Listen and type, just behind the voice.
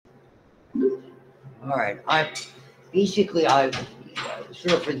All right. I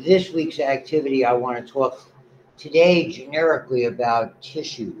sort of for this week's activity, I want to talk today generically about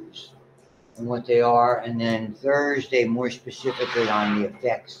tissues and what they are, and then Thursday more specifically on the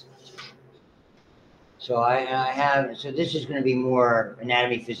effects. So so this is going to be more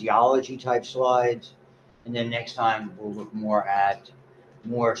anatomy physiology type slides, and then next time we'll look more at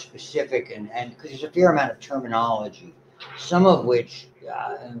more specific and because there's a fair amount of terminology, some of which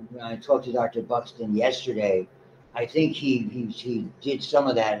when I talked to Dr. Buxton yesterday, I think he did some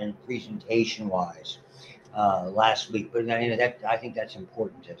of that in presentation wise last week, but that I think that's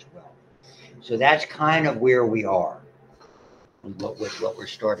important as well. So that's kind of where we are with what we're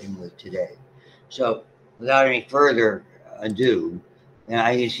starting with today. So without any further ado,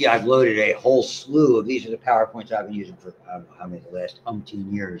 and you see I've loaded a whole slew of these are the PowerPoints I've been using for I don't know how many, the last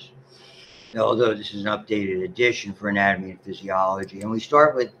umpteen years. Now, although this is an updated edition for anatomy and physiology, and we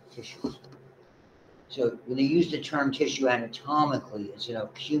start with tissues. So when they use the term tissue anatomically, it's an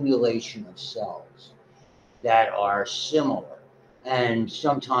accumulation of cells that are similar, and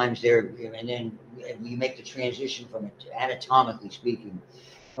sometimes and then you make the transition from it, anatomically speaking,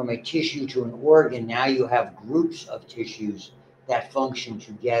 from a tissue to an organ. Now you have groups of tissues that function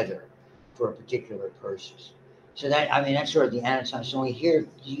together for a particular purpose. So that's sort of the anatomy. So you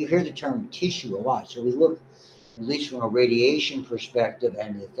hear the term tissue a lot. So we look, at least from a radiation perspective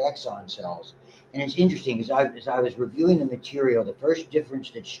and the effects on cells. And it's interesting as I was reviewing the material, the first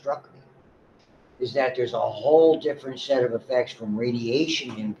difference that struck me is that there's a whole different set of effects from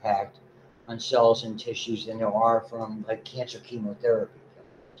radiation impact on cells and tissues than there are from like cancer chemotherapy.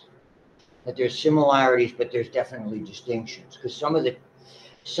 That there's similarities, but there's definitely distinctions, because some of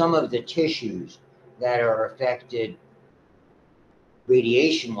the tissues that are affected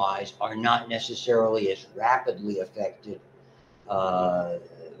radiation-wise are not necessarily as rapidly affected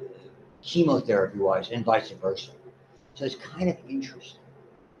chemotherapy-wise, and vice versa. So it's kind of interesting.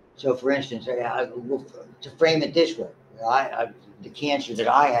 So, for instance, to frame it this way, the cancer that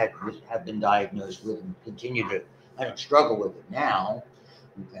I have been diagnosed with and continue to, I don't struggle with it now.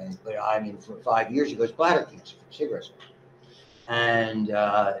 Okay, but I mean, for 5 years ago, it's bladder cancer from cigarette smoke, and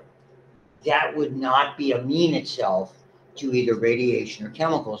that would not be immune itself to either radiation or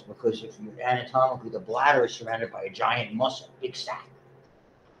chemicals, because if you're anatomically, the bladder is surrounded by a giant muscle, big sac,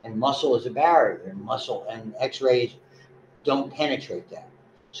 and muscle is a barrier, and muscle and X-rays don't penetrate that.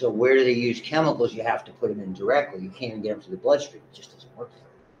 So where do they use chemicals? You have to put them in directly. You can't even get them to the bloodstream. It just doesn't work.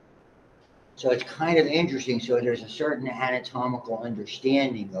 So it's kind of interesting. So there's a certain anatomical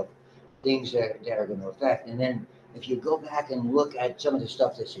understanding of things that are going to affect. And then if you go back and look at some of the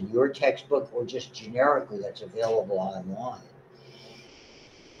stuff that's in your textbook or just generically that's available online,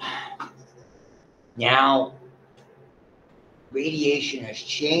 now radiation has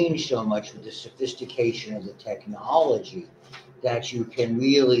changed so much with the sophistication of the technology that you can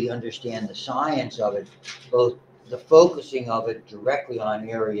really understand the science of it, both the focusing of it directly on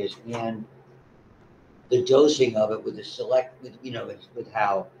areas and the dosing of it with with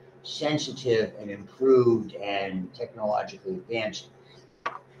how sensitive and improved and technologically advanced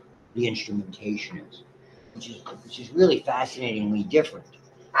the instrumentation is, which is really fascinatingly different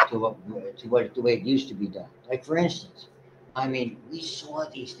to what the way it used to be done. Like, for instance, I mean, we saw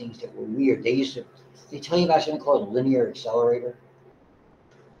these things that were weird. They tell you about something called a linear accelerator.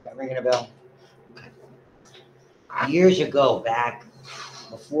 That ringing a bell? Okay. Years ago, back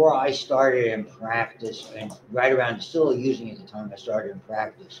before I started in practice, and right around still using it at the time I started in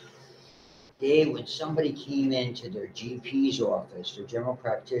practice, when somebody came into their GP's office, their general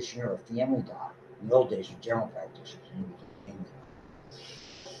practitioner or family doc, in the old days were general practitioners,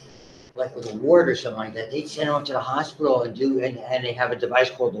 like with a ward or something like that, they'd send them up to the hospital and they have a device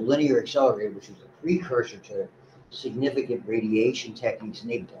called the linear accelerator, which is a precursor to significant radiation techniques,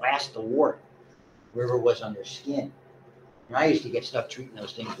 and they blast the wart wherever it was on their skin. And I used to get stuff treating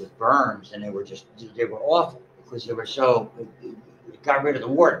those things with burns, and they were awful because they were so, it got rid of the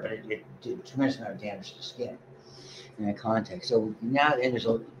wart, but it did a tremendous amount of damage to the skin in that context. So now, and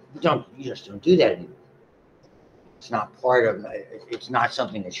you just don't do that anymore. It's not it's not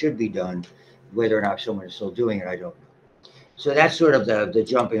something that should be done. Whether or not someone is still doing it, I don't know. So that's sort of the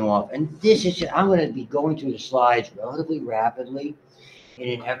jumping off. And I'm going to be going through the slides relatively rapidly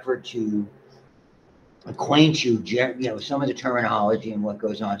in an effort to acquaint you, some of the terminology and what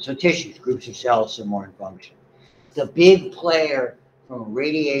goes on. So tissues, groups of cells, similar in function. The big player from a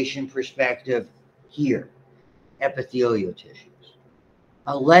radiation perspective here, epithelial tissues.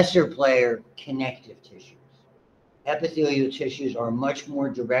 A lesser player, connective tissues. Epithelial tissues are much more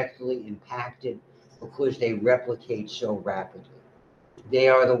directly impacted because they replicate so rapidly. they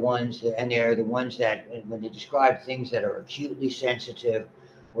are the ones that, and they're the ones that, when they describe things that are acutely sensitive,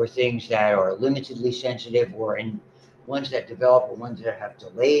 or things that are limitedly sensitive, or in ones that develop, or ones that have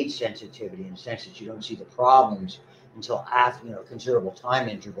delayed sensitivity, in the sense that you don't see the problems until after, considerable time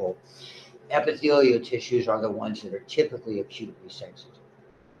interval. Epithelial tissues are the ones that are typically acutely sensitive.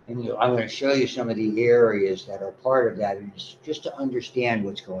 And I'm going to show you some of the areas that are part of that, and just to understand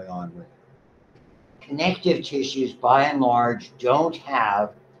what's going on with it. Connective tissues, by and large, don't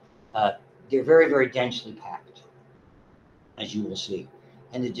have, they're very, very densely packed, as you will see.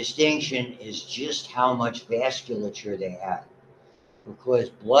 And the distinction is just how much vasculature they have, because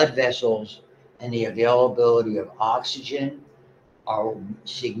blood vessels and the availability of oxygen are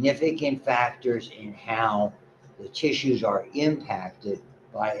significant factors in how the tissues are impacted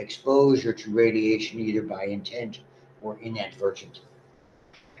by exposure to radiation, either by intent or inadvertent.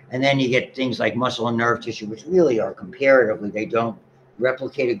 And then you get things like muscle and nerve tissue, which really are comparatively, they don't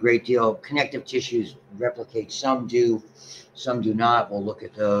replicate a great deal. Connective tissues replicate, some do not. We'll look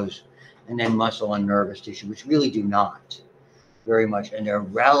at those. And then muscle and nervous tissue, which really do not very much, and they're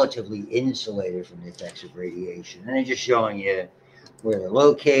relatively insulated from the effects of radiation. And they're just showing you where they're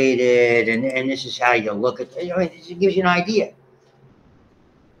located, and this is how you look at it. It gives you an idea.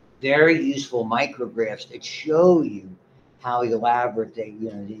 Very useful micrographs that show you how elaborate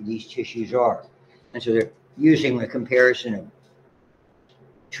these tissues are. And so they're using the comparison of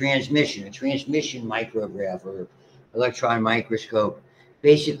a transmission micrograph or electron microscope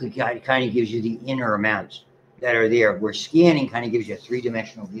basically kind of gives you the inner amounts that are there, where scanning kind of gives you a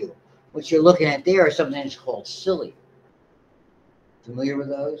three-dimensional view. What you're looking at there is something that's called cilia. Familiar with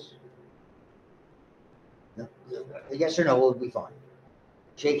those? No? Yes or no? We'll be fine.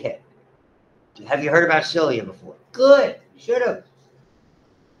 Shake head. Have you heard about cilia before? Good. You should have.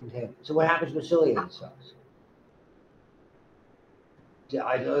 Okay. So what happens with ciliated cells?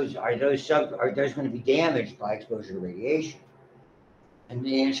 Are those going to be damaged by exposure to radiation? And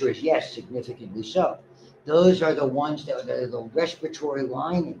the answer is yes, significantly so. Those are the ones that are the respiratory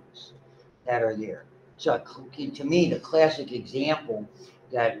linings that are there. So to me, the classic example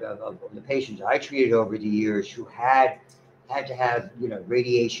that of the patients I treated over the years who had to have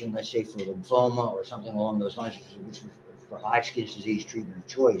radiation, let's say for lymphoma or something along those lines, which was for Hodgkin's disease treatment of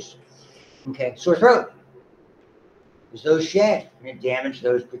choice. Okay, sore throat. Because those shed and it damaged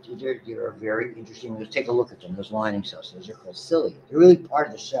those particular. They're very interesting. Let's take a look at them. Those lining cells. Those are called cilia. They're really part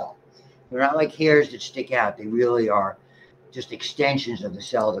of the cell. They're not like hairs that stick out. They really are just extensions of the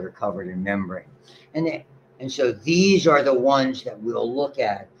cell that are covered in membrane. And so these are the ones that we'll look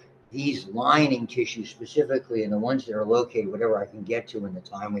at, these lining tissues specifically, and the ones that are located, whatever I can get to in the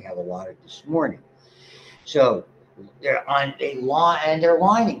time we have allotted this morning. So they're on a line, and they're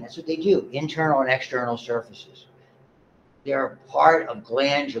lining. That's what they do, internal and external surfaces. They're part of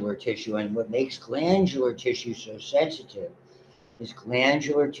glandular tissue, and what makes glandular tissue so sensitive is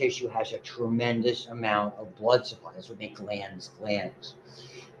glandular tissue has a tremendous amount of blood supply. That's what makes glands glands.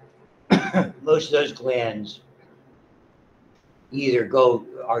 Most of those glands either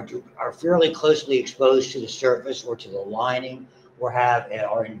are fairly closely exposed to the surface or to the lining, or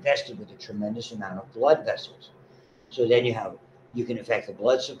are invested with a tremendous amount of blood vessels. So then you can affect the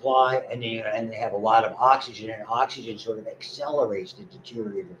blood supply, and they have a lot of oxygen, and oxygen sort of accelerates the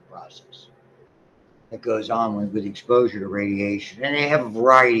deteriorative process that goes on with exposure to radiation. And they have a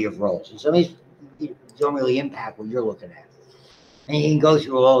variety of roles. And some of these don't really impact what you're looking at. And you can go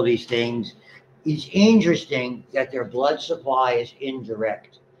through all these things. It's interesting that their blood supply is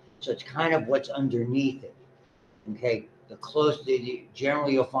indirect. So it's kind of what's underneath it. Okay.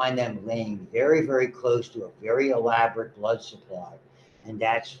 Generally you'll find them laying very, very close to a very elaborate blood supply. And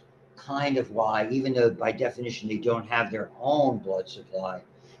that's kind of why, even though by definition they don't have their own blood supply,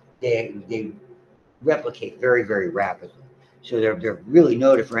 they replicate very, very rapidly. So they're really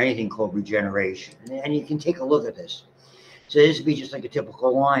noted for anything called regeneration. And you can take a look at this. So this would be just like a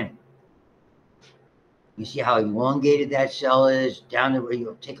typical lining. You see how elongated that cell is down the way.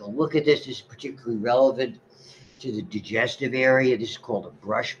 You'll take a look at this. This is particularly relevant to the digestive area. This is called a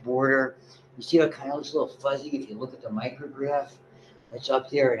brush border. You see how it kind of looks a little fuzzy if you look at the micrograph that's up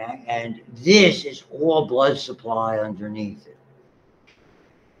there, and this is all blood supply underneath it.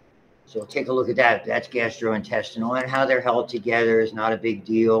 So take a look at that. That's gastrointestinal, and how they're held together is not a big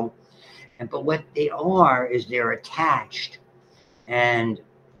deal. But what they are is they're attached and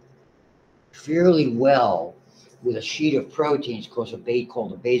fairly well with a sheet of proteins called a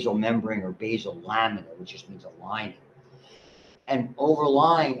basal membrane or basal lamina, which just means a lining. And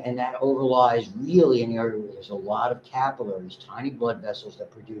that overlies really in the area where there's a lot of capillaries, tiny blood vessels that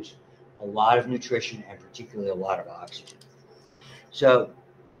produce a lot of nutrition and particularly a lot of oxygen. So,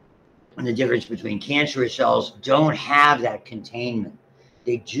 and the difference between cancerous cells don't have that containment.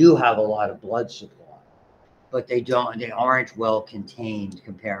 They do have a lot of blood supply, but they aren't well contained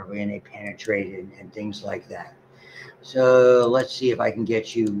comparatively, and they penetrate and things like that. So let's see if I can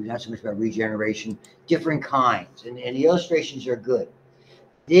get you, not so much about regeneration, different kinds. And the illustrations are good.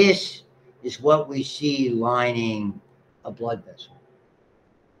 This is what we see lining a blood vessel.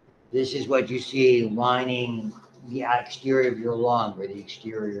 This is what you see lining the exterior of your lung or the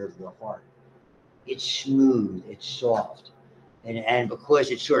exterior of your heart. It's smooth, it's soft. And because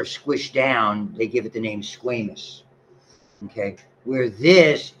it's sort of squished down, they give it the name squamous. Okay, where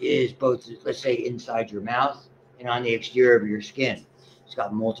this is both, let's say, inside your mouth and on the exterior of your skin. It's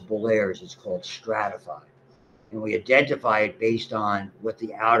got multiple layers. It's called stratified. And we identify it based on what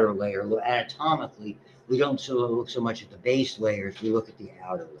the outer layer, anatomically, we don't look so much at the base layers, we look at the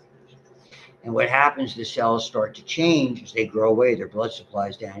outer layers. And what happens, the cells start to change as they grow away. Their blood supply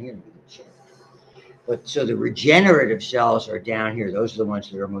is down here. But so the regenerative cells are down here. Those are the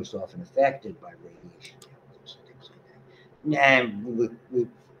ones that are most often affected by radiation. And we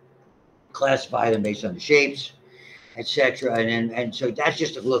classify them based on the shapes, etc. And so that's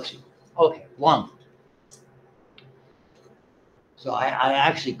just a look. Okay, lung. So I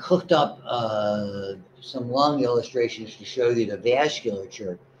actually cooked up some lung illustrations to show you the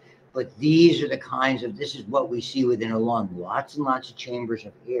vasculature, but these are the kinds of, this is what we see within a lung. Lots and lots of chambers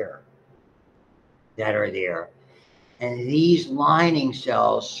of air that are there. And these lining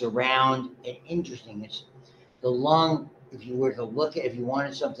cells surround, and interesting, it's the lung. If you were to look at, if you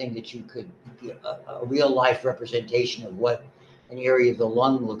wanted something that you could, a real life representation of what an area of the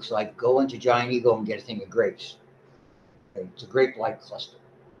lung looks like, go into Giant Eagle and get a thing of grapes. Okay? It's a grape-like cluster.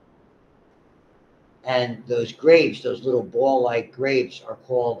 And those grapes, those little ball-like grapes, are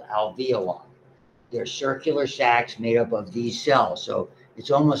called alveoli. They're circular sacs made up of these cells. So it's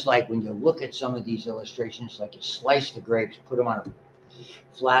almost like when you look at some of these illustrations, like you slice the grapes, put them on a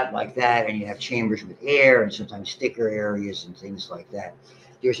flat like that, and you have chambers with air and sometimes thicker areas and things like that.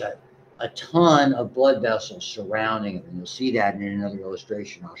 There's a ton of blood vessels surrounding them, and you'll see that in another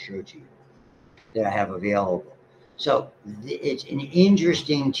illustration I'll show to you that I have available. So it's an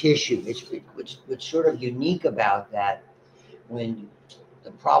interesting tissue. What's sort of unique about that, when the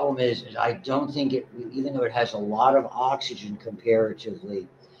problem is I don't think it, even though it has a lot of oxygen comparatively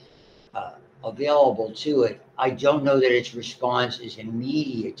available to it, I don't know that its response is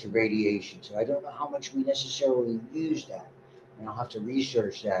immediate to radiation. So I don't know how much we necessarily use that. And I'll have to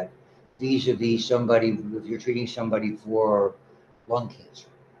research that vis-a-vis somebody, if you're treating somebody for lung cancer.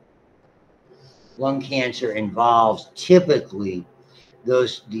 Lung cancer involves typically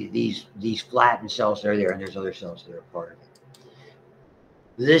these flattened cells that are there, and there's other cells that are part of it.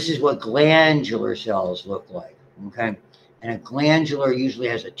 This is what glandular cells look like, okay? And a glandular usually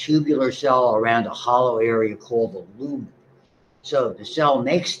has a tubular cell around a hollow area called the lumen. So the cell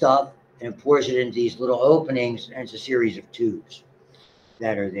makes stuff and it pours it into these little openings, and it's a series of tubes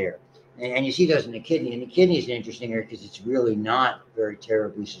that are there. And you see those in the kidney. And the kidney is an interesting area because it's really not very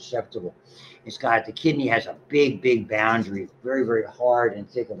terribly susceptible. It's got, the kidney has a big, big boundary, very, very hard and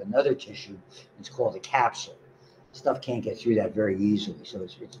thick of another tissue. It's called a capsule. Stuff can't get through that very easily. So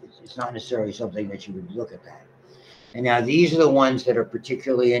it's not necessarily something that you would look at that. And now these are the ones that are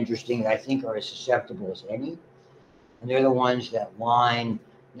particularly interesting that I think are as susceptible as any. And they're the ones that line.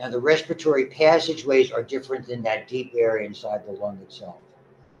 Now the respiratory passageways are different than that deep area inside the lung itself.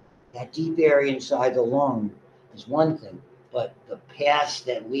 That deep area inside the lung is one thing, but the paths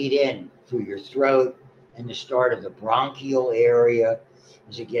that lead in through your throat and the start of the bronchial area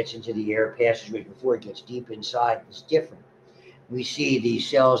as it gets into the air passageway before it gets deep inside is different. We see these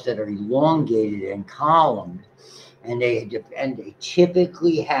cells that are elongated and columned, and they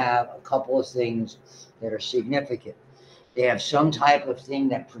typically have a couple of things that are significant. They have some type of thing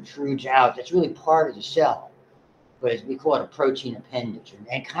that protrudes out that's really part of the cell, but we call it a protein appendage.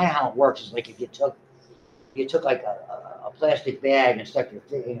 And kind of how it works is like if you took like a plastic bag and stuck your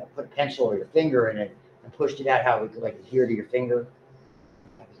finger, put a pencil or your finger in it and pushed it out, how it would like adhere to your finger.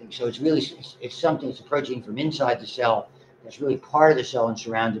 So it's really, it's something, it's a protein from inside the cell that's really part of the cell and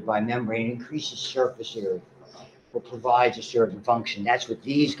surrounded by membrane. It increases surface area, or provides a certain function. That's what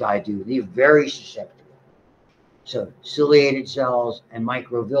these guys do. They're very susceptible. So ciliated cells and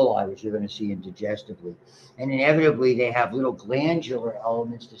microvilli, which you're going to see indigestively. And inevitably, they have little glandular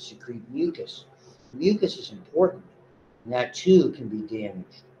elements that secrete mucus. Mucus is important, and that too can be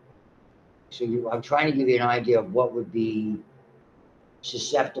damaged. So I'm trying to give you an idea of what would be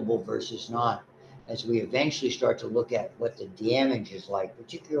susceptible versus not, as we eventually start to look at what the damage is like,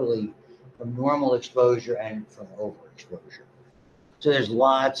 particularly from normal exposure and from overexposure. So there's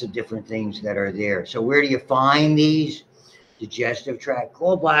lots of different things that are there. So where do you find these? Digestive tract,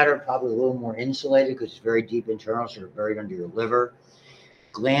 gallbladder, probably a little more insulated because it's very deep internal, sort of buried under your liver.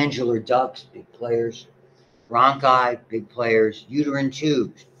 Glandular ducts, big players. Bronchi, big players. Uterine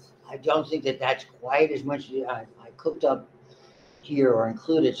tubes. I don't think that that's quite as much. I cooked up here or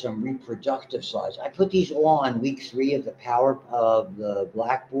included some reproductive slides. I put these all on week 3 of the power of the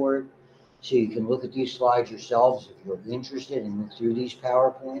Blackboard, so you can look at these slides yourselves if you're interested and look through these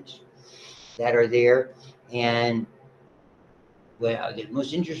PowerPoints that are there. And well, the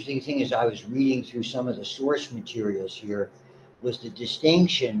most interesting thing is I was reading through some of the source materials here was the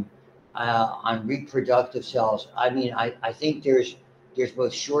distinction on reproductive cells. I mean, I think there's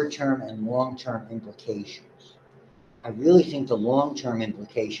both short-term and long-term implications. I really think the long-term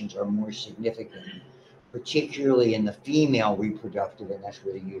implications are more significant, particularly in the female reproductive, and that's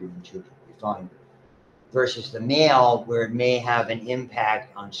where the uterine tube will be found, versus the male, where it may have an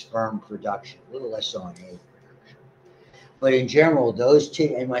impact on sperm production, a little less so on egg production. But in general, those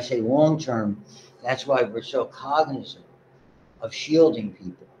two, and when I say long-term, that's why we're so cognizant of shielding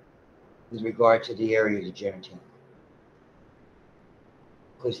people with regard to the area of the genitalia.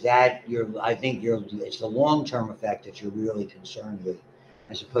 Because it's the long-term effect that you're really concerned with,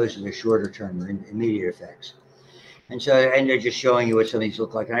 as opposed to the shorter-term or immediate effects. And they're just showing you what some of these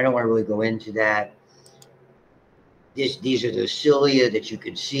look like. And I don't want to really go into that. These are the cilia that you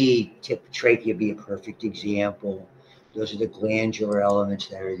can see. Tip trachea be a perfect example. Those are the glandular elements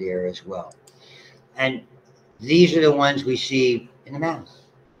that are there as well. And these are the ones we see in the mouth.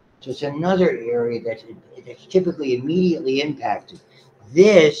 So it's another area that's typically immediately impacted.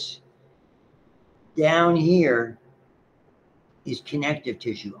 This down here is connective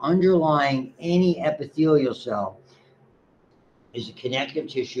tissue. Underlying any epithelial cell is a connective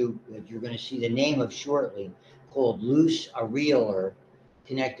tissue that you're going to see the name of shortly, called loose areolar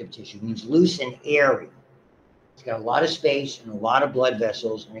connective tissue. It means loose and airy. It's got a lot of space and a lot of blood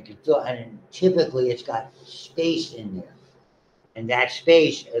vessels, and it can fill, and typically it's got space in there. And that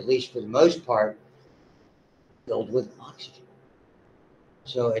space, at least for the most part, filled with oxygen.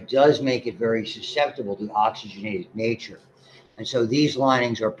 So it does make it very susceptible to oxygenated nature. And so these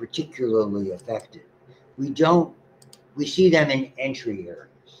linings are particularly affected. We see them in entry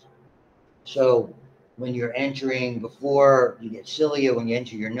areas. So when you're entering, before you get cilia, when you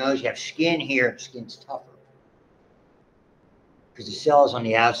enter your nose, you have skin here, skin's tougher. Because the cells on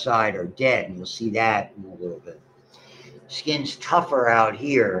the outside are dead, and you'll see that in a little bit. Skin's tougher out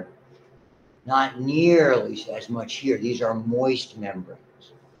here, not nearly as much here. These are moist membranes.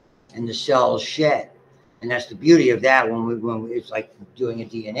 And the cells shed, and that's the beauty of that. When it's like doing a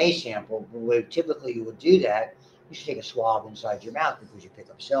DNA sample, typically you would do that. You should take a swab inside your mouth because you pick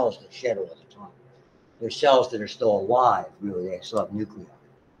up cells that shed all the time. There's cells that are still alive, really. They still have nuclei.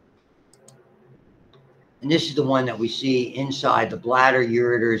 And this is the one that we see inside the bladder,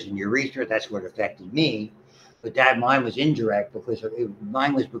 ureters, and urethra. That's what affected me. But mine was indirect because of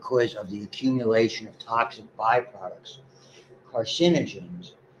the accumulation of toxic byproducts,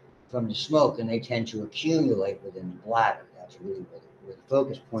 carcinogens, from the smoke, and they tend to accumulate within the bladder. That's really where the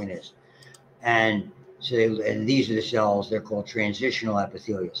focus point is. And so these are the cells, they're called transitional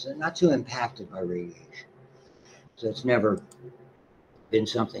epithelial. So they're not too impacted by radiation. So it's never been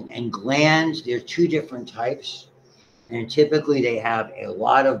something. And glands, there are 2 different types. And typically they have a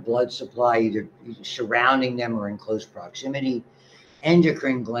lot of blood supply, either surrounding them or in close proximity.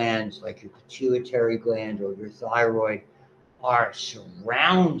 Endocrine glands, like your pituitary gland or your thyroid, are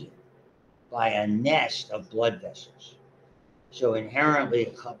surrounded by a nest of blood vessels. So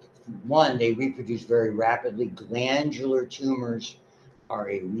inherently, they reproduce very rapidly. Glandular tumors are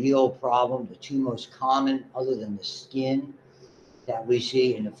a real problem. The 2 most common, other than the skin, that we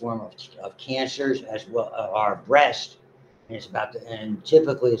see in the form of cancers, as well, are breast, and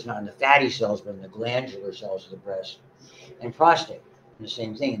typically it's not in the fatty cells, but in the glandular cells of the breast, and prostate. And the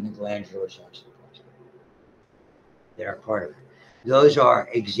same thing in the glandular cells of the prostate that are part of it. Those are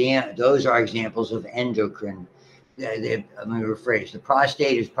examples of endocrine. Let me rephrase. The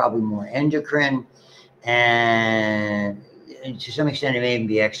prostate is probably more endocrine, and to some extent it may even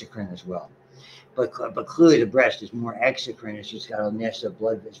be exocrine as well. But clearly the breast is more exocrine. It's just got a nest of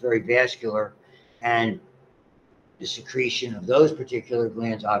blood. It's very vascular, and the secretion of those particular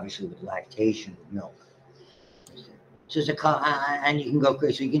glands, obviously with lactation, with milk. So and you can go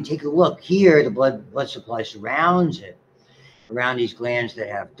crazy. So you can take a look here. The blood supply surrounds it, around these glands that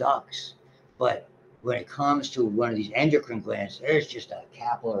have ducts. But when it comes to one of these endocrine glands, there's just a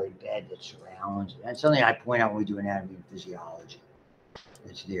capillary bed that surrounds it. That's something I point out when we do anatomy and physiology.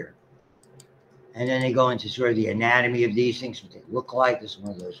 It's there. And then they go into sort of the anatomy of these things, what they look like. This is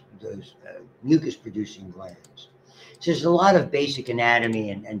one of those mucus-producing glands. So there's a lot of basic anatomy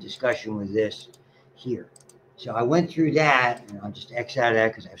and discussion with this here. So I went through that, and I'll just X out of that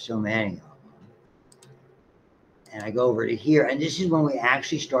because I have so many of them. And I go over to here, and this is when we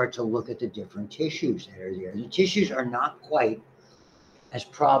actually start to look at the different tissues that are there. The tissues are not quite as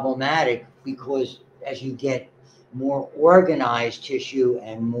problematic because as you get more organized tissue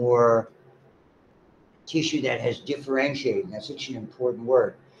and more tissue that has differentiated, and that's such an important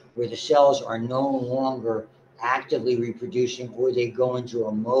word, where the cells are no longer actively reproducing or they go into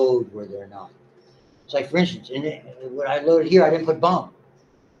a mode where they're not. It's like, for instance, what I loaded here, I didn't put bone.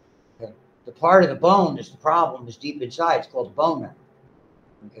 Okay. The part of the bone that's the problem is deep inside. It's called the bone marrow.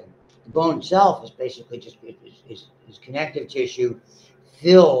 Okay. The bone itself is basically just is connective tissue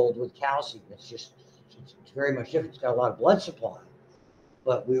filled with calcium. It's very much different. It's got a lot of blood supply,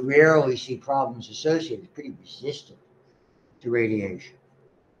 but we rarely see problems associated. It's pretty resistant to radiation.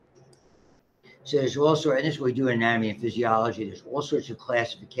 So there's also, and this is what we do in anatomy and physiology, there's all sorts of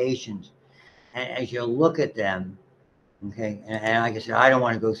classifications. And as you look at them, okay, and like I said, I don't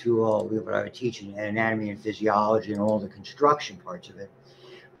want to go through all of it, but I would teach in anatomy and physiology and all the construction parts of it.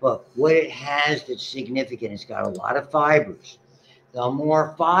 But what it has that's significant, it's got a lot of fibers. The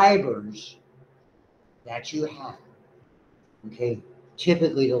more fibers that you have, okay,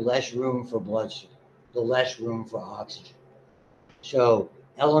 typically the less room for blood supply, the less room for oxygen. So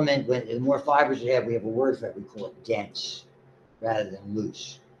when the more fibers we have a word for it, we call it dense rather than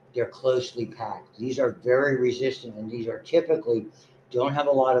loose. They're closely packed. These are very resistant, and these are typically don't have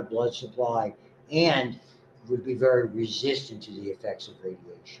a lot of blood supply and would be very resistant to the effects of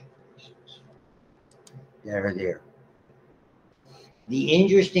radiation that are there. The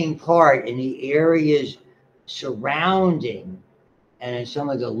interesting part in the areas surrounding and in some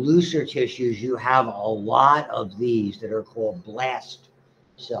of the looser tissues, you have a lot of these that are called blast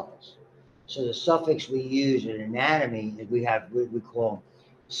cells. So the suffix we use in anatomy is we call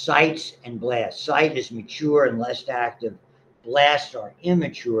sites and blasts. Site is mature and less active. Blasts are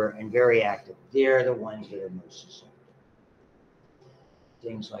immature and very active. They're the ones that are most susceptible.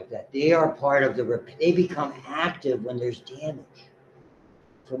 Things like that. They are part of they become active when there's damage.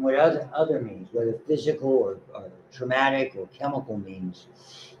 From what other means, whether physical or traumatic or chemical means,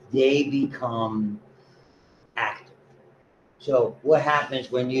 they become active. So what happens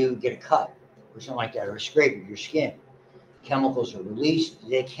when you get a cut or something like that, or a scrape of your skin? Chemicals are released.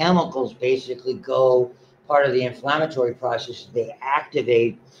 The chemicals basically go, part of the inflammatory process, they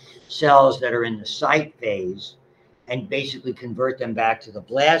activate cells that are in the site phase and basically convert them back to the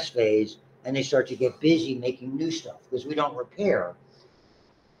blast phase, and they start to get busy making new stuff because we don't repair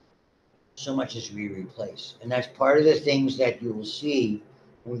so much as we replace. And that's part of the things that you will see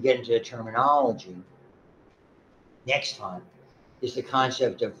when we get into the terminology next time, is the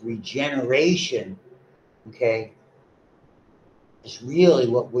concept of regeneration, okay, is really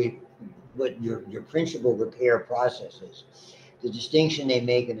what your principal repair process is. The distinction they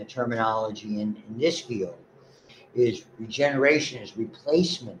make in the terminology in this field is regeneration is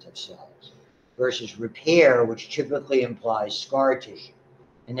replacement of cells versus repair, which typically implies scar tissue.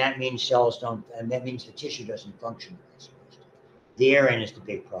 And that means that means the tissue doesn't function the way it's supposed to. Therein is the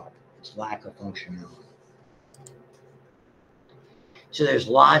big problem. It's lack of functionality. So there's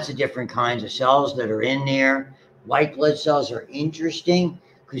lots of different kinds of cells that are in there. White blood cells are interesting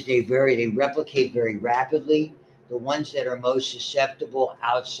because they replicate very rapidly. The ones that are most susceptible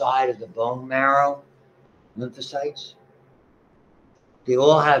outside of the bone marrow, lymphocytes, they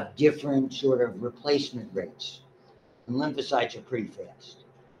all have different sort of replacement rates. And lymphocytes are pretty fast.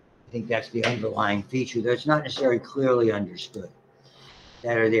 I think that's the underlying feature that's not necessarily clearly understood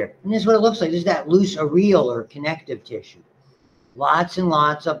that are there. And this is what it looks like. This is that loose areal or connective tissue. Lots and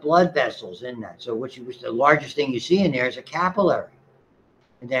lots of blood vessels in that. So the largest thing you see in there is a capillary.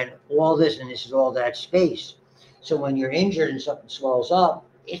 And then all this, and this is all that space. So when you're injured and something swells up,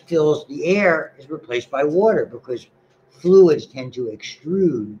 the air is replaced by water because fluids tend to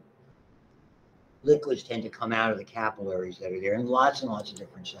extrude. Liquids tend to come out of the capillaries that are there, and lots of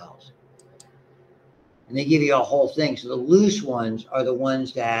different cells. And they give you a whole thing. So the loose ones are the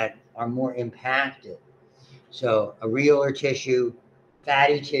ones that are more impacted. So areolar tissue,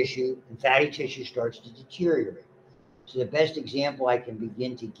 fatty tissue, and fatty tissue starts to deteriorate. So the best example I can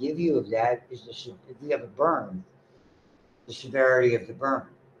begin to give you of that is if you have a burn, the severity of the burn.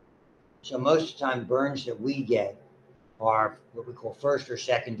 So most of the time, burns that we get are what we call first or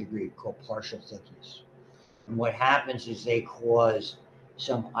second degree, called partial thickness. And what happens is they cause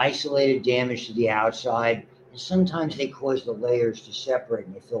some isolated damage to the outside, And sometimes they cause the layers to separate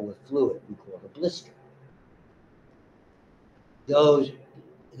and they fill with fluid. We call it a blister. Those,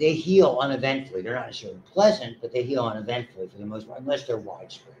 they heal uneventfully. They're not necessarily pleasant, but they heal uneventfully for the most part, unless they're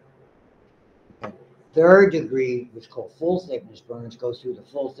widespread. Okay. Third degree, which is called full thickness burns, goes through the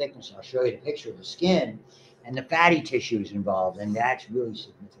full thickness. I'll show you the picture of the skin, and the fatty tissue is involved, and that's really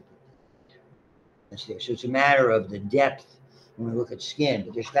significant. That's there. So it's a matter of the depth when we look at skin,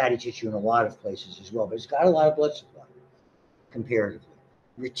 but there's fatty tissue in a lot of places as well. But it's got a lot of blood supply comparatively.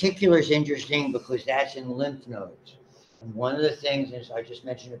 Reticular is interesting because that's in lymph nodes. And one of the things is, I just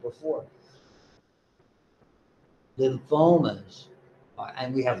mentioned it before, lymphomas,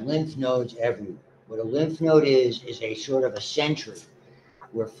 and we have lymph nodes everywhere. What a lymph node is a sort of a sentry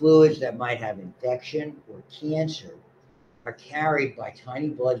where fluids that might have infection or cancer are carried by tiny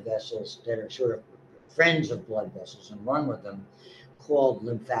blood vessels that are sort of friends of blood vessels and run with them, called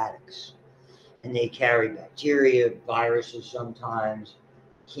lymphatics. And they carry bacteria, viruses sometimes,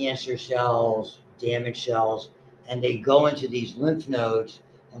 cancer cells, damaged cells, and they go into these lymph nodes.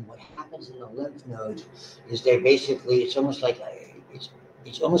 And what happens in the lymph nodes is they basically, it's almost like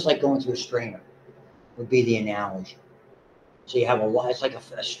going through a strainer, would be the analogy. So you have it's like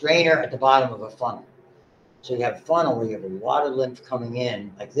a strainer at the bottom of a funnel. So you have a funnel where you have a lot of lymph coming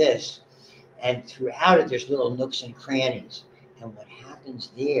in like this, and throughout it, there's little nooks and crannies. And what happens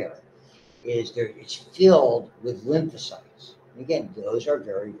there is it's filled with lymphocytes. And again, those are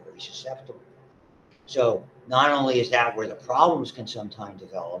very, very susceptible. So not only is that where the problems can sometimes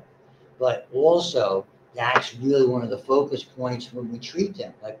develop, but also that's really one of the focus points when we treat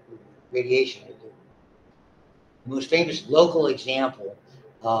them, like radiation. The most famous local example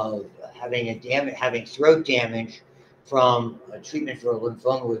of having throat damage from a treatment for a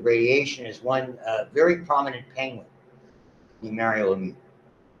lymphoma with radiation is one very prominent penguin named Mario Lemieux.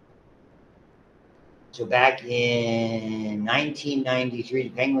 So back in 1993, the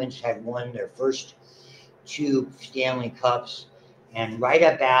Penguins had won their first 2 Stanley Cups, and right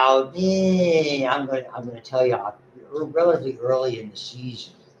about I'm going to tell you relatively early in the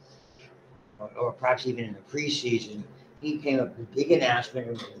season, or perhaps even in the preseason, he came up with a big announcement.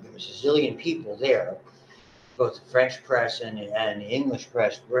 There was a zillion people there, both the French press and the English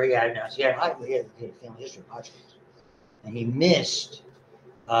press, where he had announced he had a family history of Hodgkin's, and he missed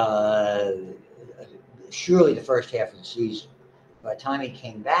surely the first half of the season. By the time he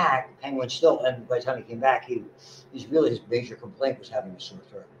came back, Penguins and by the time he came back, his major complaint was having a sore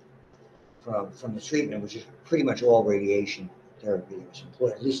throat from the treatment, which is pretty much all radiation therapy that was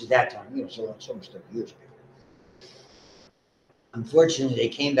employed, at least at that time, so almost 30 years ago. Unfortunately, they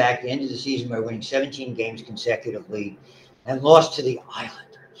came back at the end of the season by winning 17 games consecutively and lost to the Islanders.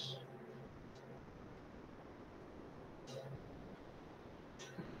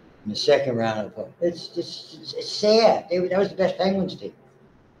 In the second round of the it's sad. That was the best Penguins team.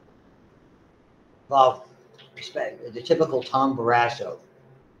 Well, the typical Tom Barrasso,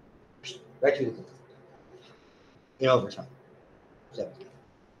 right through the in overtime. So,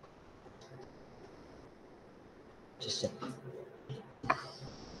 just saying.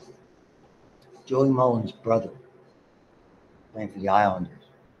 Joey Mullen's brother playing for the Islanders.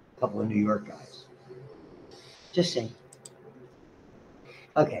 A couple of New York guys. Just saying.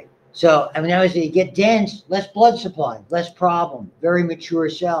 Okay. So, as you get dense, less blood supply, less problem, very mature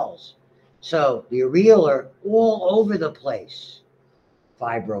cells. So the areola all over the place.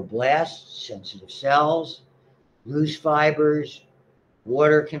 Fibroblasts, sensitive cells, loose fibers,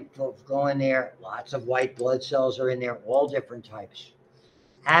 water can go in there. Lots of white blood cells are in there, all different types.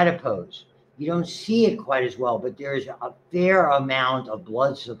 Adipose. You don't see it quite as well, but there's a fair amount of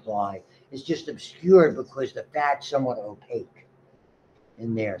blood supply. It's just obscured because the fat's somewhat opaque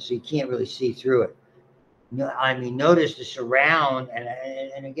in there, so you can't really see through it. Notice the surround,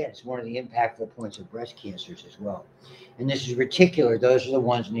 and again, it's one of the impactful points of breast cancers as well. And this is reticular. Those are the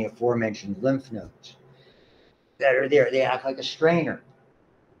ones in the aforementioned lymph nodes that are there. They act like a strainer.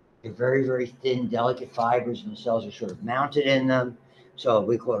 They're very, very thin, delicate fibers, and the cells are sort of mounted in them. So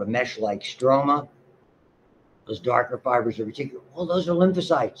we call it a mesh-like stroma. Those darker fibers are reticular. Well, those are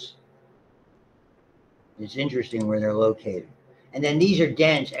lymphocytes. It's interesting where they're located. And then these are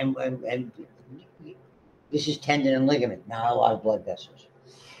dense, and this is tendon and ligament, not a lot of blood vessels.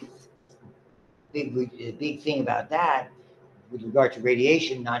 The big thing about that, with regard to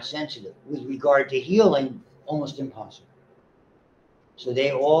radiation, not sensitive. With regard to healing, almost impossible. So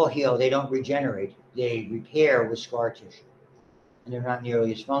they all heal. They don't regenerate. They repair with scar tissue. And they're not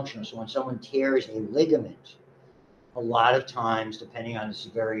nearly as functional. So when someone tears a ligament, a lot of times, depending on the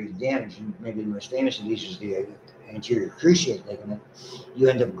severity of the damage, and maybe the most famous of these is the anterior cruciate ligament, you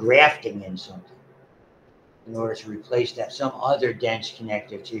end up grafting in something. in order to replace that, some other dense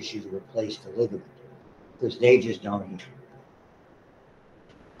connective tissue to replace the ligament, because they just don't heal.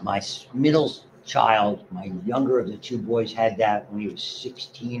 My middle child, my younger of the two boys, had that when he was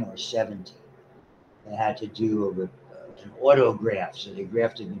 16 or 17. They had to do an autograft, so they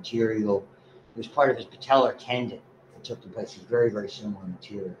grafted material. It was part of his patellar tendon. It took the place of very, very similar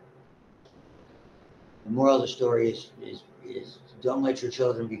material. The moral of the story is don't let your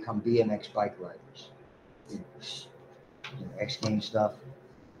children become BMX bike riders. X Games stuff.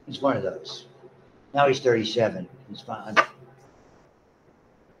 He's one of those. Now he's 37. He's fine.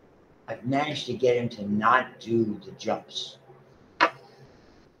 I've managed to get him to not do the jumps.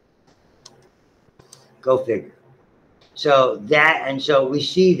 Go figure. So we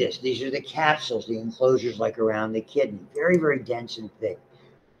see this. These are the capsules, the enclosures like around the kidney. Very, very dense and thick.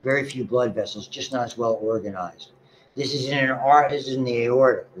 Very few blood vessels, just not as well organized. This is in the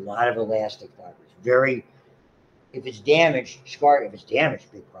aorta. A lot of elastic fibers. If it's damaged, scarred. If it's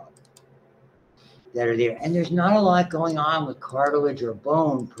damaged, big problem. That are there. And there's not a lot going on with cartilage or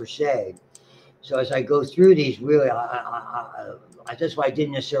bone per se. So as I go through these, really, that's why I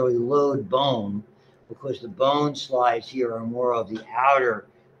didn't necessarily load bone, because the bone slides here are more of the outer,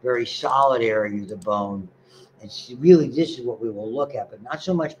 very solid area of the bone. And really, this is what we will look at, but not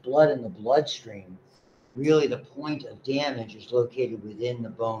so much blood in the bloodstream. Really, the point of damage is located within the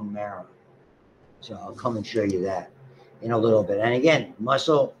bone marrow. So I'll come and show you that in a little bit. And again,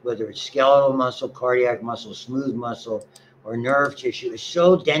 muscle, whether it's skeletal muscle, cardiac muscle, smooth muscle, or nerve tissue, is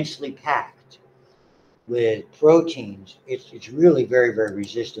so densely packed with proteins, it's really very, very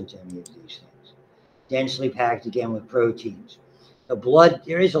resistant to any of these things. Densely packed again with proteins. The blood,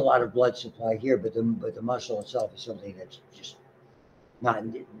 there is a lot of blood supply here, but the muscle itself is something that's just not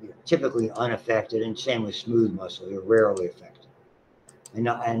typically unaffected, and same with smooth muscle, they're rarely affected.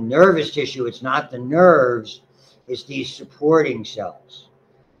 And nervous tissue, it's not the nerves, it's these supporting cells.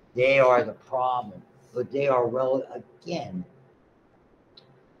 They are the problem, but they are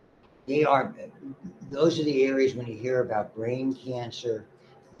those are the areas when you hear about brain cancer,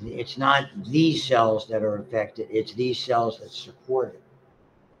 it's not these cells that are affected, it's these cells that support it,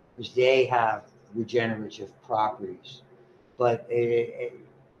 because they have regenerative properties. But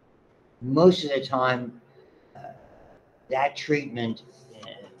most of the time, that treatment,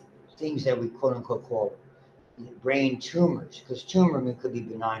 things that we quote unquote call brain tumors, because tumor could be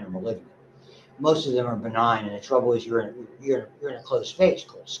benign or malignant. Most of them are benign, and the trouble is you're in a closed space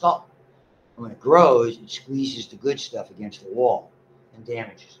called skull. And when it grows, it squeezes the good stuff against the wall and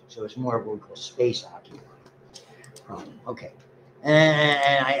damages it. So it's more of what we call space occupying problem. Okay.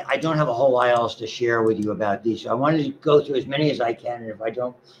 And I don't have a whole lot else to share with you about these. So I wanted to go through as many as I can, and if I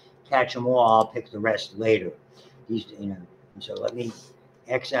don't catch them all, I'll pick the rest later. These, so let me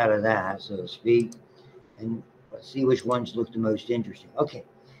X out of that, so to speak, and let's see which ones look the most interesting. Okay.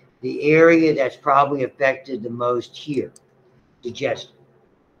 The area that's probably affected the most here, digestion.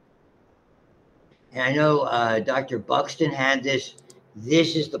 And I know Dr. Buxton had this.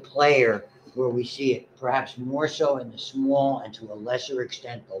 This is the player where we see it, perhaps more so in the small and to a lesser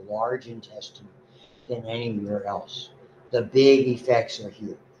extent the large intestine than anywhere else. The big effects are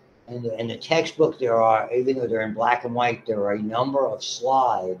here. And in the textbook, there are, even though they're in black and white, there are a number of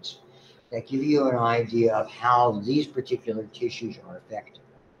slides that give you an idea of how these particular tissues are affected.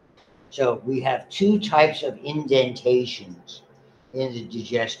 So we have two types of indentations in the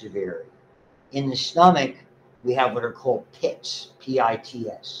digestive area. In the stomach, we have what are called pits,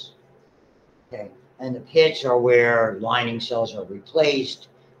 P-I-T-S. Okay, and the pits are where lining cells are replaced,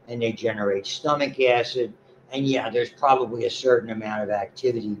 and they generate stomach acid. And yeah, there's probably a certain amount of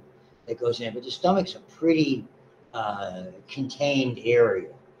activity that goes in, but the stomach's a pretty contained area.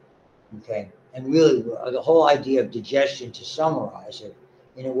 Okay, and really, the whole idea of digestion, to summarize it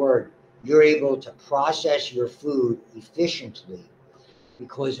in a word, you're able to process your food efficiently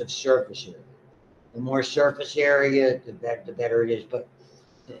because of surface area. The more surface area, the better it is. But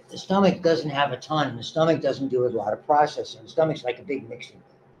the stomach doesn't have a ton. The stomach doesn't do a lot of processing. The stomach's like a big mixing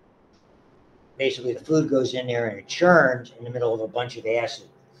bowl. Basically, the food goes in there and it churns in the middle of a bunch of acid.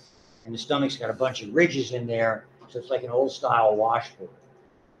 And the stomach's got a bunch of ridges in there, so it's like an old-style washboard.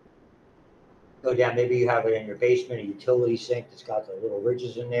 Go down, maybe you have it in your basement, a utility sink that's got the little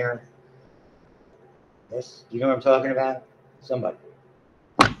ridges in there. Yes, you know what I'm talking about? Somebody.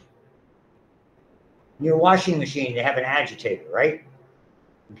 In your washing machine, they have an agitator, right?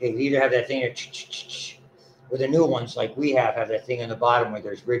 Okay, you either have that thing that, or the new ones like we have that thing on the bottom where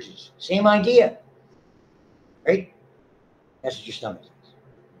there's ridges. Same idea, right? That's what your stomach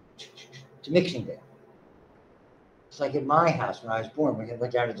is. It's a mixing bowl. It's like in my house when I was born, we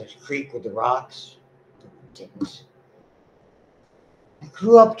went down to this creek with the rocks. didn't. I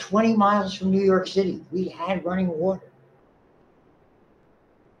grew up 20 miles from New York City. We had running water.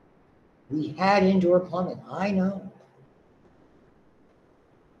 We had indoor plumbing. I know.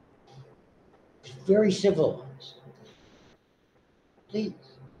 It's very civilized. Please.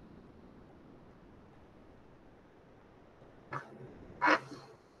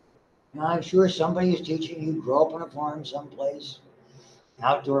 Now, I'm sure somebody is teaching you, grow up on a farm someplace,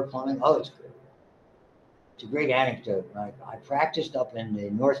 outdoor plumbing. Oh, it's good. It's a great anecdote. I practiced up in the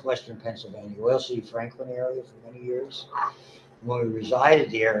northwestern Pennsylvania, Oil City, Franklin area for many years. When we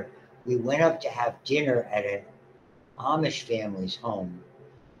resided there, we went up to have dinner at an Amish family's home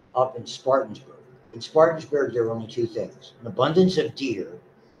up in Spartansburg. In Spartansburg, there were only two things: an abundance of deer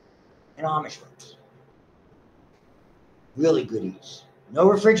and Amish folks. Really good eats. No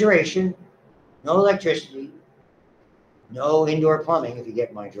refrigeration, no electricity, no indoor plumbing, if you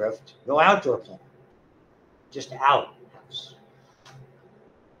get my drift, no outdoor plumbing, just out house.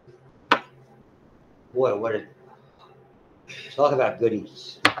 Boy, what a talk about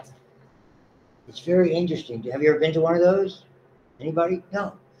goodies. It's very interesting. Have you ever been to one of those? Anybody?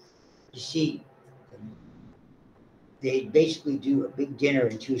 No. You see, they basically do a big dinner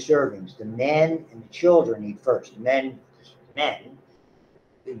in two servings. The men and the children eat first. Men,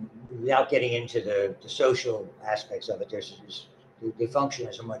 without getting into the social aspects of it, they function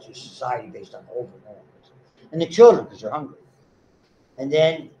as much as society based on older norms. And the children, because they're hungry. And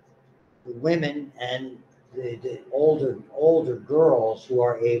then the women and the older girls who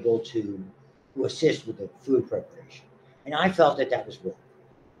are able to assist with the food preparation. And I felt that was wrong.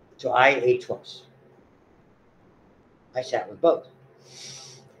 So I ate twice. I sat with both.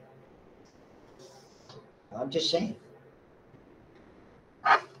 I'm just saying.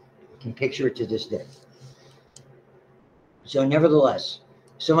 I can picture it to this day. So nevertheless,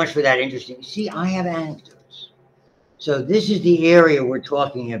 so much for that interesting. See, I have anecdotes. So this is the area we're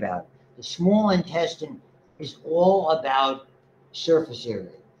talking about. The small intestine is all about surface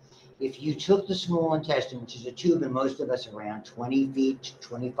area. If you took the small intestine, which is a tube, and most of us around 20 feet,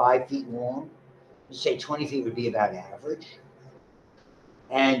 25 feet long, let's say 20 feet would be about average.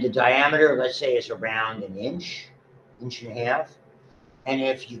 And the diameter, let's say, is around an inch and a half. And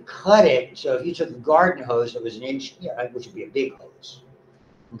if you cut it, so if you took a garden hose that was an inch, which would be a big hose,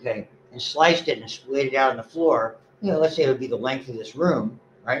 okay, and sliced it and split it out on the floor, let's say it would be the length of this room,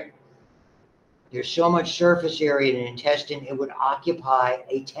 right? There's so much surface area in an intestine, it would occupy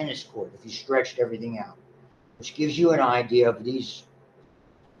a tennis court if you stretched everything out, which gives you an idea of these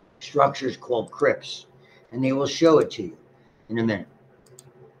structures called crypts. And they will show it to you in a minute.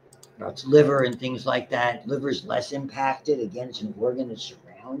 It's liver and things like that. Liver is less impacted. Again, it's an organ that's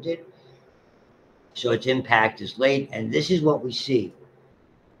surrounded. So its impact is late. And this is what we see.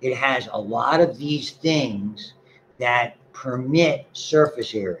 It has a lot of these things that permit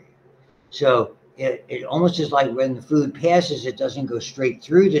surface area. So it almost is like when the food passes, it doesn't go straight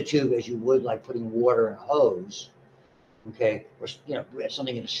through the tube as you would like putting water in a hose. Okay, or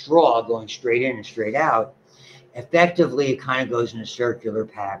something in a straw going straight in and straight out. Effectively, it kind of goes in a circular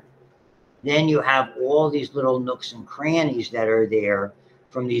pattern. Then you have all these little nooks and crannies that are there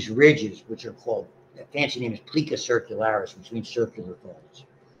from these ridges, which are called, the fancy name is plica circularis, which means circular folds.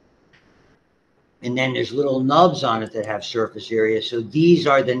 And then there's little nubs on it that have surface area. So these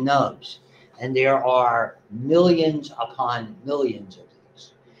are the nubs. And there are millions upon millions of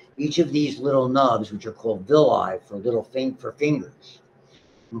these. Each of these little nubs, which are called villi for fingers,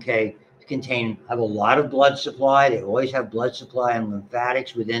 okay, have a lot of blood supply. They always have blood supply and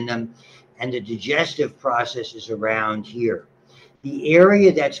lymphatics within them. And the digestive process is around here. The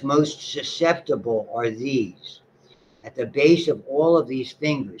area that's most susceptible are these. At the base of all of these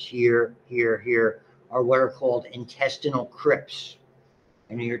fingers, here, are what are called intestinal crypts.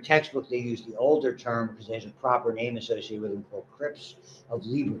 And in your textbook, they use the older term because there's a proper name associated with them called crypts of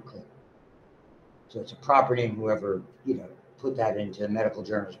Lieberklein. So it's a proper name, whoever, put that into medical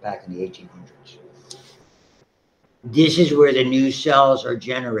journals back in the 1800s. This is where the new cells are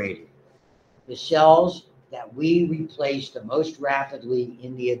generated. The cells that we replace the most rapidly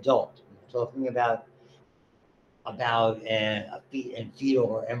in the adult. We're talking about fetal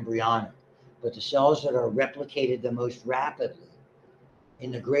or embryonic, but the cells that are replicated the most rapidly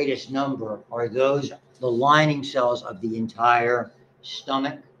in the greatest number are the lining cells of the entire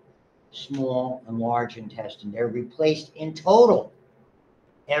stomach, small and large intestine. They're replaced in total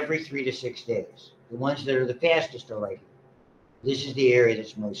every 3 to 6 days. The ones that are the fastest are right here. This is the area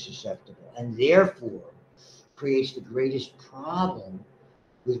that's most susceptible, and therefore creates the greatest problem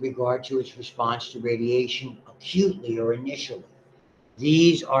with regard to its response to radiation acutely or initially.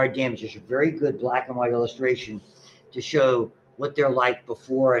 These are damaged. There's a very good black and white illustration to show what they're like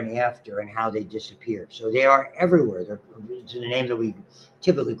before and after and how they disappear. So they are everywhere. It's the name that we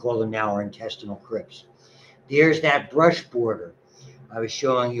typically call them now are intestinal crypts. There's that brush border I was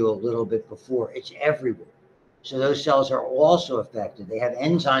showing you a little bit before. It's everywhere. So those cells are also affected. They have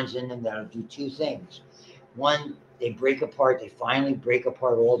enzymes in them that'll do two things. One, they break apart, they finally break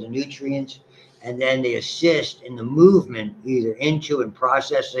apart all the nutrients, and then they assist in the movement either into and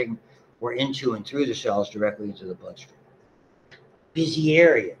processing or into and through the cells directly into the bloodstream. Busy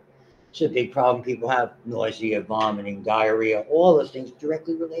area. It's a big problem people have. Nausea, vomiting, diarrhea, all those things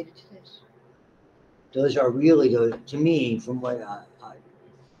directly related to this. Those are really, those, to me, from what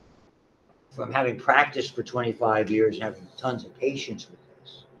from having practiced for 25 years and having tons of patience with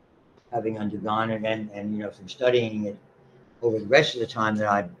this, having undergone it and from studying it over the rest of the time that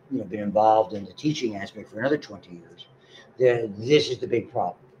I've been involved in the teaching aspect for another 20 years, this is the big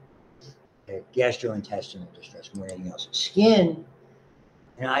problem. Gastrointestinal distress more than anything else. Skin,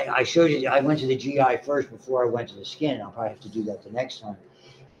 and I showed you, I went to the GI first before I went to the skin. I'll probably have to do that the next time.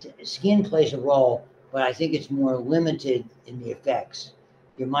 Skin plays a role, but I think it's more limited in the effects.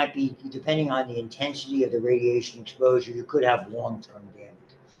 There might be, depending on the intensity of the radiation exposure, you could have long-term damage.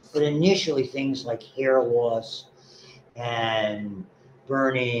 But initially, things like hair loss and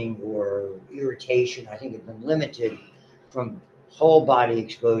burning or irritation, I think have been limited from whole body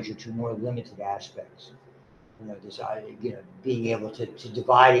exposure to more limited aspects. Being able to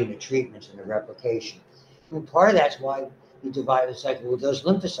dividing the treatments and the replication. And part of that's why you divide the cycle with those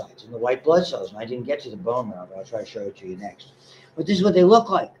lymphocytes and the white blood cells. And I didn't get to the bone marrow, but I'll try to show it to you next. But this is what they look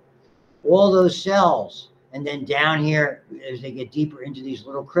like. All those cells. And then down here, as they get deeper into these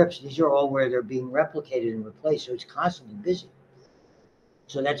little crypts, these are all where they're being replicated and replaced. So it's constantly busy.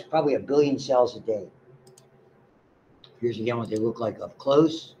 So that's probably 1 billion cells a day. Here's again what they look like up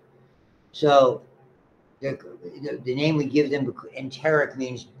close. So the name we give them, enteric,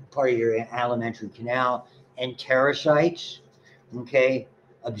 means part of your alimentary canal. Enterocytes, okay,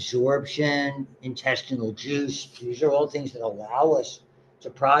 absorption, intestinal juice. These are all things that allow us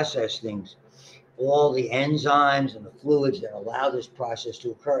to process things. All the enzymes and the fluids that allow this process to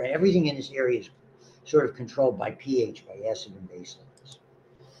occur. And everything in this area is sort of controlled by pH, by acid and base levels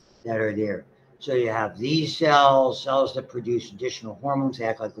that are there. So you have these cells that produce additional hormones, they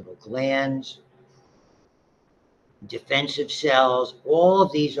act like little glands. Defensive cells, all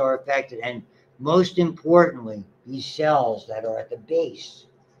of these are affected. And most importantly, these cells that are at the base,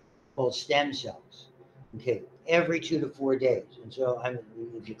 called stem cells, okay, every 2 to 4 days. And so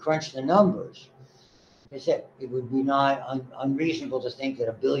if you crunch the numbers, like I said, it would be not unreasonable to think that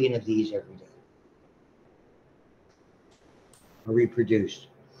 1 billion of these every day are reproduced.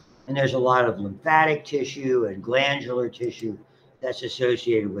 And there's a lot of lymphatic tissue and glandular tissue that's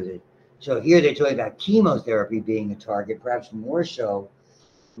associated with it. So here they're talking about chemotherapy being a target, perhaps more so,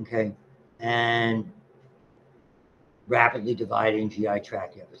 okay, and rapidly dividing GI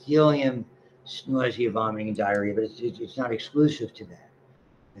tract epithelium, nausea, vomiting, and diarrhea, but it's not exclusive to that.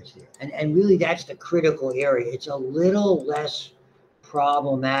 That's there. And really that's the critical area. It's a little less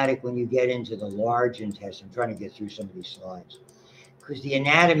problematic when you get into the large intestine. I'm trying to get through some of these slides. Because the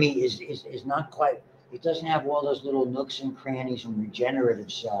anatomy is not quite, it doesn't have all those little nooks and crannies and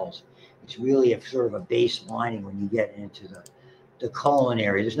regenerative cells. It's really a sort of a base lining when you get into the colon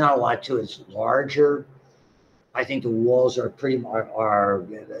area. There's not a lot to it. It's larger. I think the walls are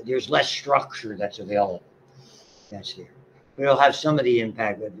there's less structure that's available. That's there. But it'll have some of the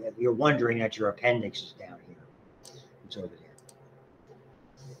impact. But if you're wondering that your appendix is down here, it's over there.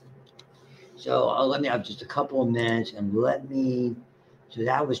 So let me have just a couple of minutes and so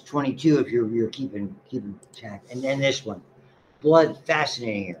that was 22 if you're keeping track. And then this one, blood,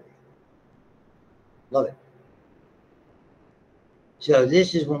 fascinating area. Love it. So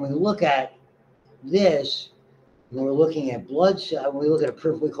this is when we look at this, when we're looking at blood cell, we look at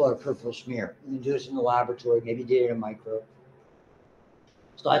we call it a peripheral smear. You can do this in the laboratory, maybe did it in a micro.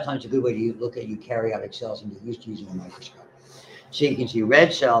 It's a lot of times a good way to look at eukaryotic cells and get used to using a microscope. So you can see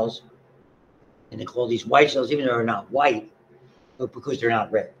red cells, and they call these white cells, even though they're not white, but because they're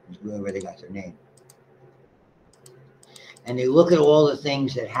not red. It's really where they got their name. And they look at all the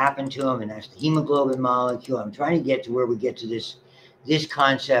things that happen to them, and that's the hemoglobin molecule. I'm trying to get to where we get to this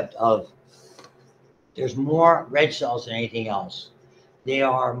concept of there's more red cells than anything else. They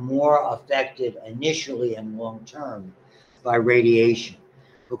are more affected initially and long-term by radiation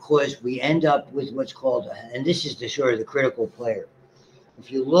because we end up with what's called, and this is the sort of the critical player.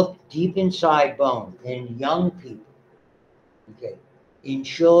 If you look deep inside bone in young people, okay, in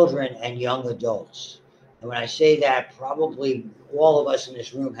children and young adults, And when I say that, probably all of us in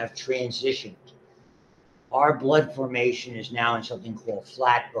this room have transitioned. Our blood formation is now in something called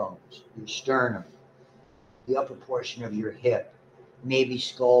flat bones, your sternum, the upper portion of your hip, maybe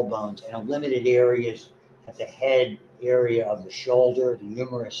skull bones, and a limited areas at the head area of the shoulder, the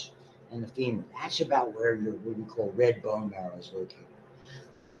humerus, and the femur. That's about where your what we call red bone marrow is located.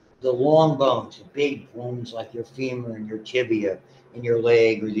 The long bones, the big bones like your femur and your tibia in your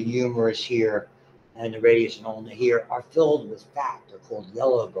leg, or the humerus here, and the radius and ulna here, are filled with fat. They're called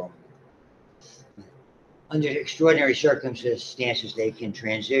yellow bone. Under extraordinary circumstances, they can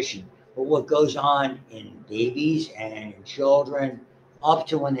transition. But what goes on in babies and in children up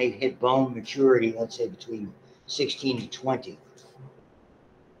to when they hit bone maturity, let's say between 16 to 20,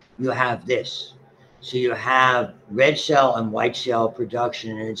 you have this. So you have red cell and white cell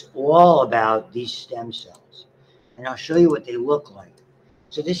production, and it's all about these stem cells. And I'll show you what they look like.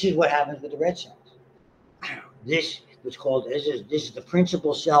 So this is what happens with the red cells. This is the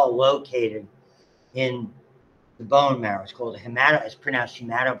principal cell located in the bone marrow. It's called it's pronounced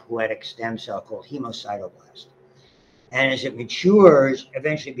hematopoietic stem cell, called hemocytoblast. And as it matures,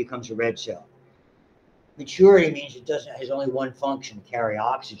 eventually becomes a red cell. Maturity means it has only one function, carry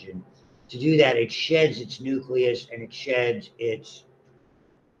oxygen. To do that, it sheds its nucleus and it sheds its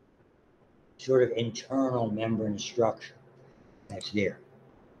sort of internal membrane structure that's there.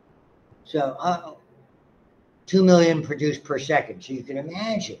 So 2 million produced per second. So you can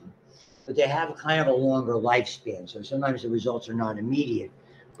imagine, but they have a kind of a longer lifespan. So sometimes the results are not immediate,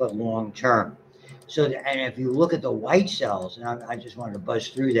 but long term. So, and if you look at the white cells, and I just wanted to buzz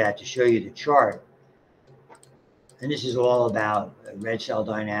through that to show you the chart. And this is all about red cell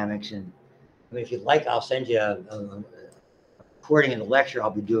dynamics. And I mean, if you'd like, I'll send you a recording of the lecture I'll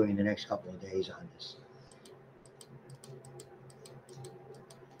be doing in the next couple of days on this.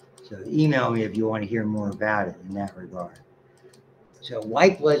 So email me if you want to hear more about it in that regard. So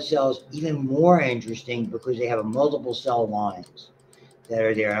white blood cells, even more interesting because they have multiple cell lines that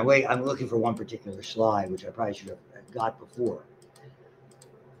are there. I'm looking for one particular slide, which I probably should have got before.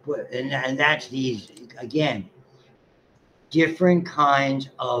 And that's these, again, different kinds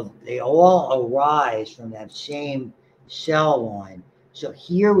of, they all arise from that same cell line. So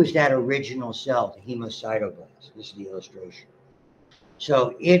here was that original cell, the hemocytoblast. This is the illustration.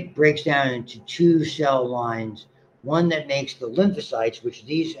 So it breaks down into two cell lines, one that makes the lymphocytes, which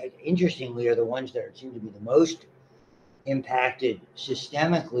these, interestingly, are the ones that seem to be the most impacted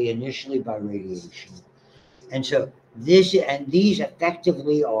systemically initially by radiation. And so these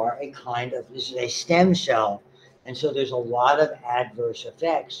effectively are this is a stem cell. And so there's a lot of adverse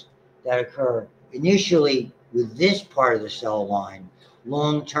effects that occur initially with this part of the cell line,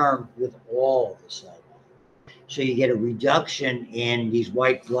 long term with all of the cell line. So you get a reduction in these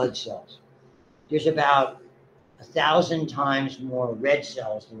white blood cells. There's about 1,000 times more red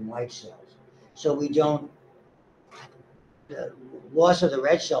cells than white cells. So the loss of the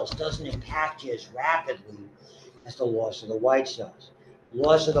red cells doesn't impact you as rapidly as the loss of the white cells.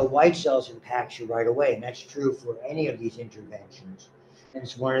 Loss of the white cells impacts you right away, and that's true for any of these interventions. And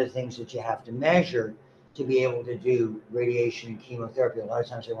it's one of the things that you have to measure to be able to do radiation and chemotherapy. A lot of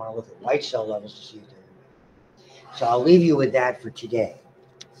times they want to look at white cell levels to see if they're in. So I'll leave you with that for today.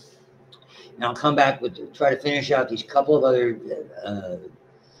 And I'll come back try to finish out these couple of other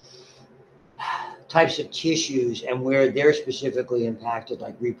types of tissues and where they're specifically impacted,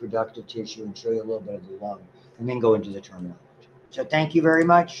 like reproductive tissue, and show you a little bit of the lung, and then go into the terminology. So thank you very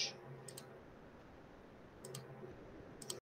much.